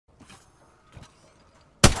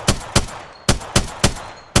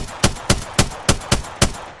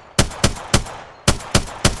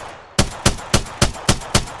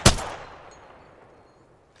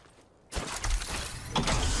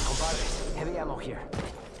ammo here.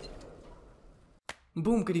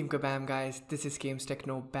 Boom kareem kabam guys, this is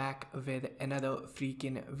KINGSTON back with another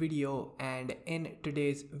freaking video, and in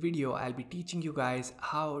today's video I'll be teaching you guys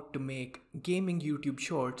how to make gaming YouTube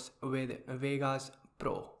shorts with Vegas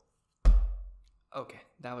Pro. Okay,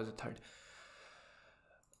 that was a third.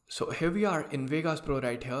 So here we are in Vegas Pro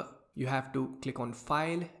right here. You have to click on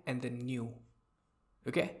File and then New.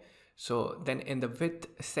 Okay, so then in the width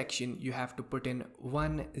section you have to put in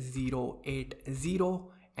 1080,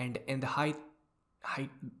 and in the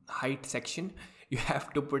height section you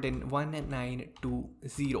have to put in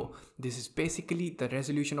 1920. This is basically the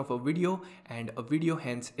resolution of a video, and a video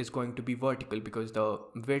hence is going to be vertical because the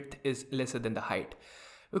width is lesser than the height.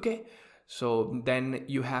 Okay, so then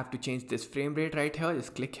you have to change this frame rate right here.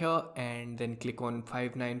 Just click here and then click on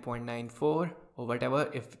 59.94 or whatever.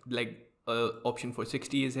 If like option for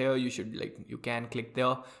 60 is here, you can click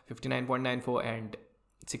there. 59.94 and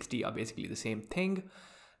 60 are basically the same thing.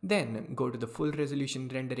 Then go to the full resolution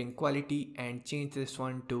rendering quality and change this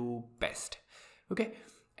one to best. Okay,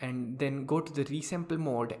 and then go to the resample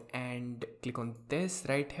mode and click on this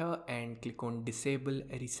right here and click on disable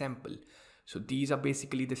resample. So these are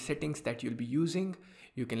basically the settings that you'll be using.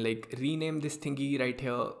 You can like rename this thingy right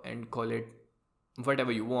here and call it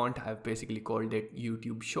whatever you want. I've basically called it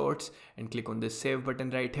YouTube Shorts, and click on this save button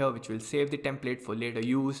right here, which will save the template for later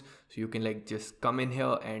use. So you can like just come in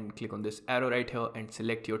here and click on this arrow right here and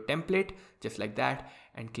select your template just like that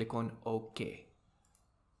and click on OK.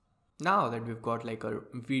 Now that we've got like a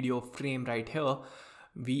video frame right here,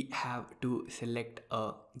 we have to select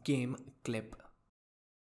a game clip.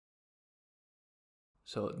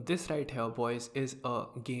 So this right here, boys, is a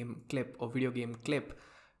game clip or video game clip.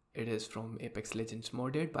 It is from Apex Legends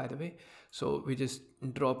modded, by the way. So we just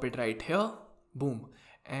drop it right here, boom.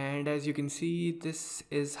 And as you can see, this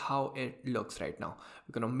is how it looks right now.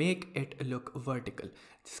 We're gonna make it look vertical.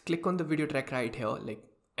 Just click on the video track right here, like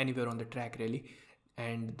anywhere on the track really,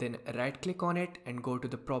 and then right click on it and go to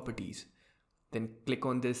the properties. Then click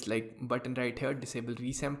on this like button right here, disable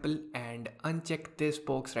resample, and uncheck this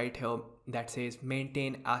box right here that says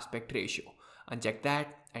maintain aspect ratio. Uncheck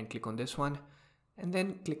that and click on this one, and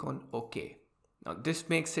then click on OK. Now this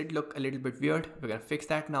makes it look a little bit weird. We're gonna fix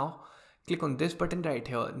that now. Click on this button right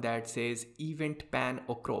here that says event pan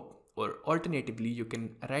or crop, or alternatively you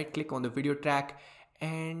can right click on the video track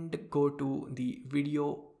and go to the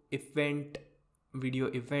video event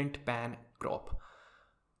pan crop.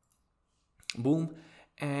 Boom.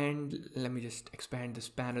 And let me just expand this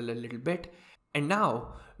panel a little bit, and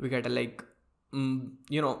now we gotta like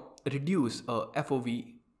reduce a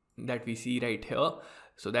FOV that we see right here.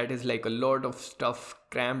 So that is like a lot of stuff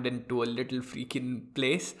crammed into a little freaking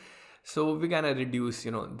place. So we're gonna reduce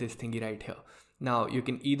this thingy right here. Now you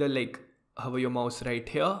can either like hover your mouse right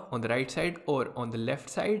here on the right side or on the left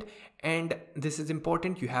side, and this is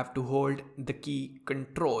important, you have to hold the key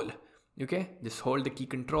control. Okay, just hold the key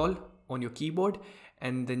control on your keyboard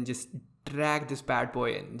and then just drag this bad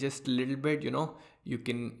boy in just a little bit. You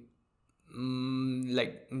can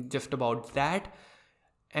like just about that.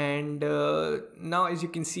 And now as you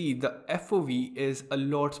can see, the FOV is a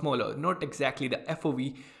lot smaller. Not exactly the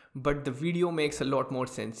FOV, but the video makes a lot more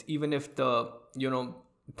sense. Even if the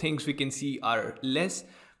things we can see are less,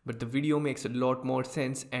 but the video makes a lot more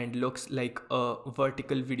sense and looks like a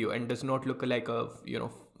vertical video and does not look like a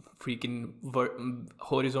freaking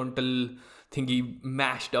horizontal thingy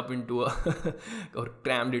mashed up into a or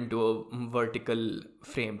crammed into a vertical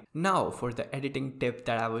frame. Now for the editing tip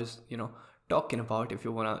that I was talking about, if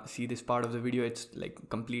you want to see this part of the video, it's like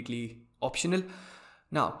completely optional.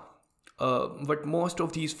 Now what most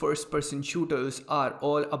of these first person shooters are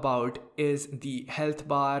all about is the health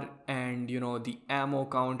bar and the ammo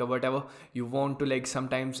count or whatever. You want to like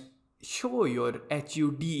sometimes show your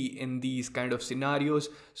HUD in these kind of scenarios.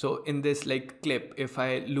 So in this like clip, if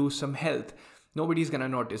I lose some health, nobody's gonna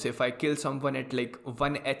notice. If I kill someone at like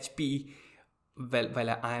 1 HP,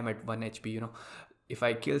 well I am at 1 HP, if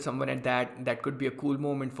I kill someone at that could be a cool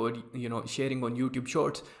moment for sharing on YouTube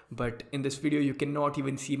Shorts. But in this video you cannot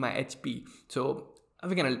even see my HP, so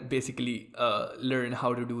we're gonna basically learn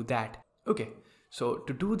how to do that. Okay, so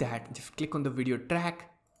to do that, just click on the video track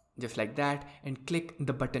just like that and click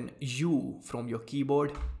the button U from your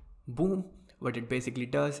keyboard. Boom. What it basically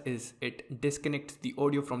does is it disconnects the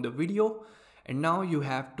audio from the video, and now you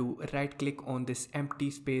have to right click on this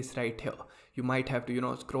empty space right here. You might have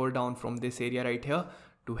to scroll down from this area right here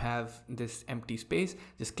to have this empty space.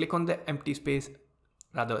 Just click on the empty space,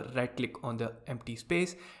 rather right click on the empty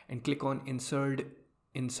space and click on insert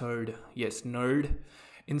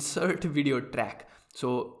video track.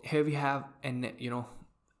 So here we have an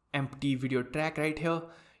empty video track right here.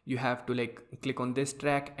 You have to like click on this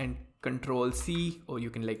track and Control C, or you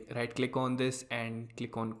can like right click on this and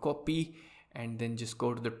click on copy, and then just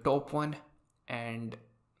go to the top one, and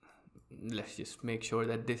let's just make sure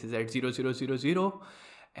that this is at 0000,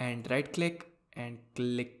 and right click and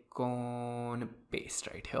click on paste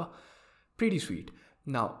right here. Pretty sweet.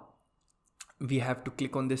 Now we have to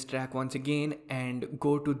click on this track once again and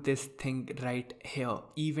go to this thing right here,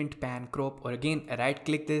 event pan crop, or again right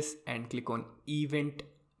click this and click on event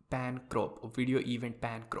pan crop, or video event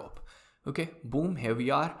pan crop. Okay, boom, here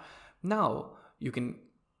we are. Now you can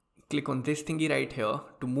click on this thingy right here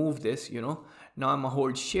to move this, you know. Now I'm gonna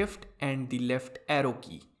hold shift and the left arrow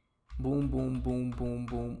key. Boom, boom, boom, boom,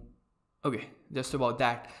 boom. Okay, just about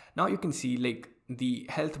that. Now you can see like the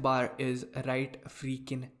health bar is right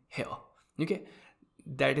freaking here. Okay,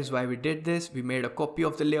 that is why we did this. We made a copy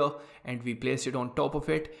of the layer and we placed it on top of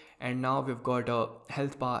it, and now we've got a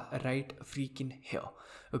health bar right freaking here.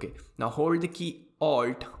 Okay, now hold the key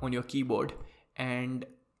Alt on your keyboard and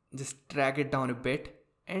just drag it down a bit,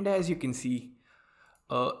 and as you can see,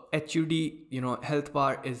 HUD, you know, health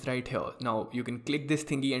bar is right here. Now you can click this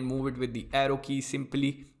thingy and move it with the arrow key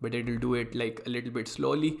simply, but it will do it like a little bit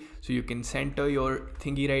slowly. So you can center your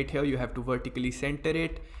thingy right here. You have to vertically center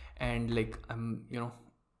it, and like I'm, you know,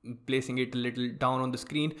 placing it a little down on the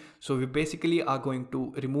screen. So we basically are going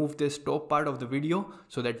to remove this top part of the video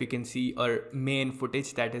so that we can see our main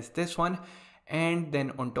footage, that is this one. And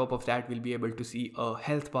then on top of that, we'll be able to see a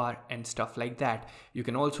health bar and stuff like that. You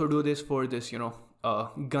can also do this for this, you know,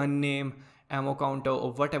 gun name, ammo counter,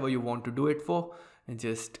 or whatever you want to do it for. And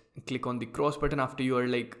just click on the cross button after you are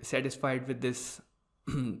like satisfied with this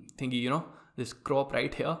thingy, you know, this crop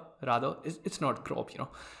right here. Rather, it's not crop, you know.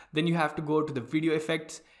 Then you have to go to the video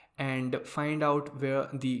effects and find out where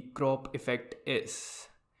the crop effect is.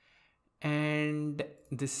 And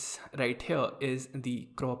this right here is the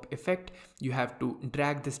crop effect. You have to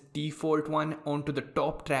drag this default one onto the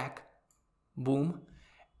top track. Boom.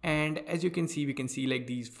 And as you can see, we can see like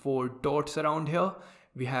these 4 dots around here.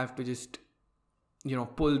 We have to just, you know,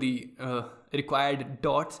 pull the required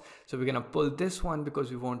dots. So we're gonna pull this one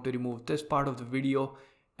because we want to remove this part of the video,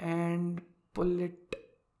 and pull it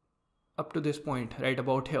up to this point right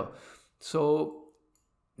about here. So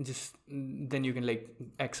just then you can like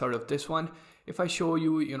X out of this one. If I show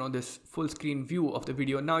you, you know, this full screen view of the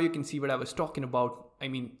video, now you can see what I was talking about. I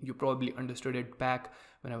mean, you probably understood it back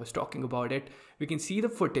when I was talking about it. We can see the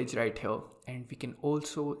footage right here, and we can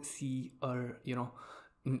also see our, you know,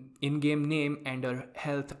 in-game name and our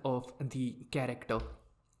health of the character.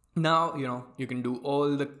 Now, you know, you can do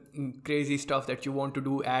all the crazy stuff that you want to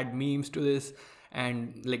do, add memes to this.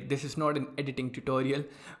 And like, this is not an editing tutorial,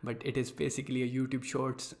 but it is basically a YouTube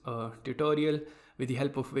Shorts tutorial with the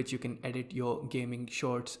help of which you can edit your gaming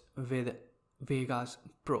shorts with Vegas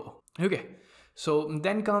Pro. Okay, so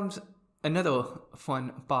then comes another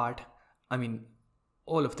fun part. I mean,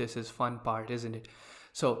 all of this is fun part, isn't it?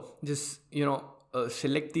 So just, you know,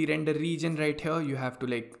 select the render region right here. You have to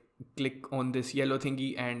like click on this yellow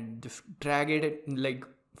thingy and just drag it like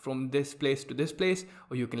from this place to this place,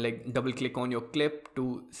 or you can like double click on your clip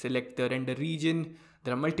to select the render region.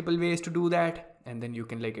 There are multiple ways to do that, and then you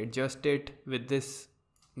can like adjust it with this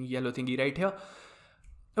yellow thingy right here.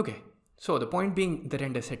 Okay, so the point being the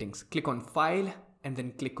render settings. Click on File and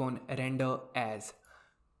then click on Render As.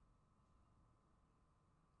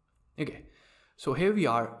 Okay, so here we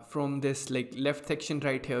are. From this like left section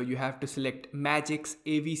right here, you have to select Magix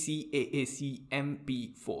AVC AAC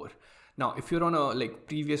MP4. Now, if you're on a like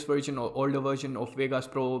previous version or older version of Vegas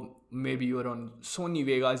Pro, maybe you're on Sony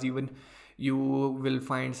Vegas even, you will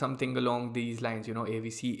find something along these lines, you know,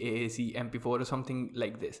 AVC, AAC, MP4 or something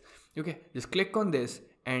like this. Okay, just click on this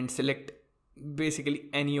and select basically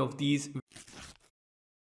any of these.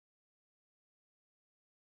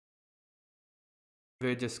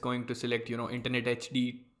 We're just going to select, you know, Internet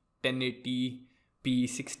HD 1080p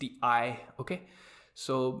 60i. Okay.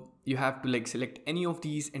 So you have to like select any of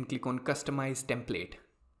these and click on Customize Template.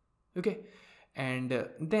 Okay, and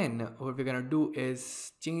then what we're gonna do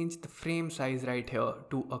is change the frame size right here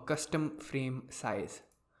to a custom frame size.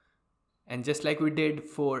 And just like we did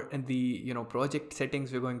for the, you know, project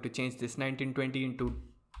settings, we're going to change this 1920 into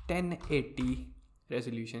 1080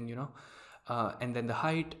 resolution, you know, and then the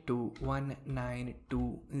height to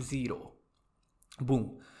 1920.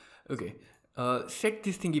 Boom. Okay, set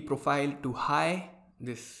this thingy profile to high.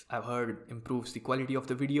 This, I've heard, improves the quality of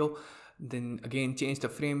the video. Then again, change the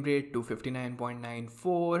frame rate to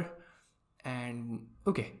 59.94. And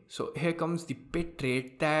okay, so here comes the bit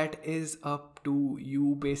rate. That is up to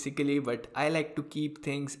you basically, but I like to keep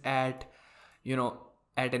things at, you know,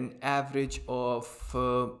 at an average of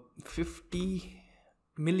 50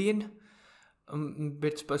 million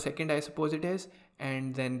bits per second, I suppose it is.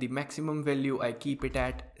 And then the maximum value, I keep it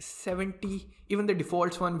at 70. Even the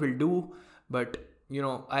defaults one will do, but you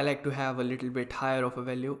know, I like to have a little bit higher of a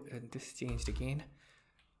value. And this changed again.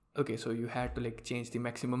 Okay, so you had to like change the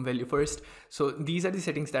maximum value first. So these are the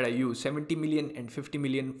settings that I use, 70 million and 50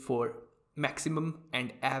 million for maximum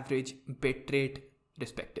and average bit rate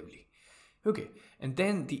respectively. Okay, and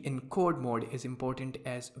then the encode mode is important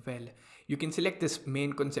as well. You can select this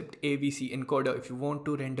main concept AVC encoder if you want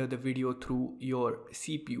to render the video through your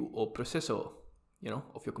CPU or processor, you know,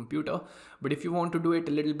 of your computer. But if you want to do it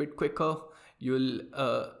a little bit quicker, you'll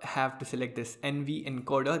have to select this NV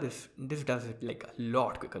encoder. This does it like a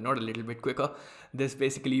lot quicker, not a little bit quicker. This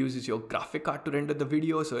basically uses your graphic card to render the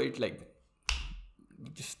video, so it like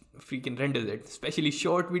just freaking renders it. Especially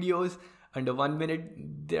short videos under 1 minute,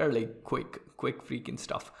 they're like quick freaking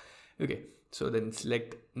stuff. Okay, so then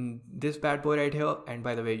select this bad boy right here. And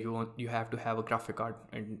by the way, you have to have a graphic card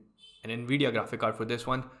and an NVIDIA graphic card for this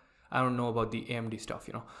one. I don't know about the AMD stuff,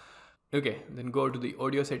 you know. Okay, then go to the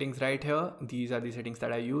audio settings right here. These are the settings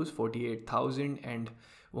that I use, 48,000 and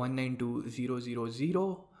 192,000.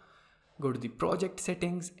 Go to the project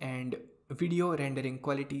settings and video rendering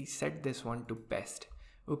quality, set this one to best.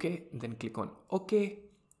 Okay, then click on OK.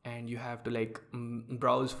 And you have to like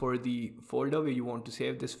browse for the folder where you want to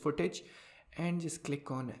save this footage and just click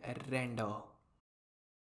on render.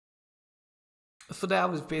 So that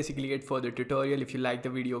was basically it for the tutorial. If you liked the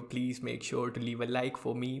video, please make sure to leave a like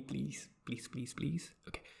for me, please.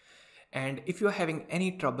 Okay. And if you're having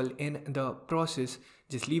any trouble in the process,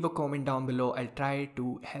 just leave a comment down below. I'll try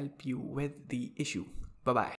to help you with the issue. Bye-bye.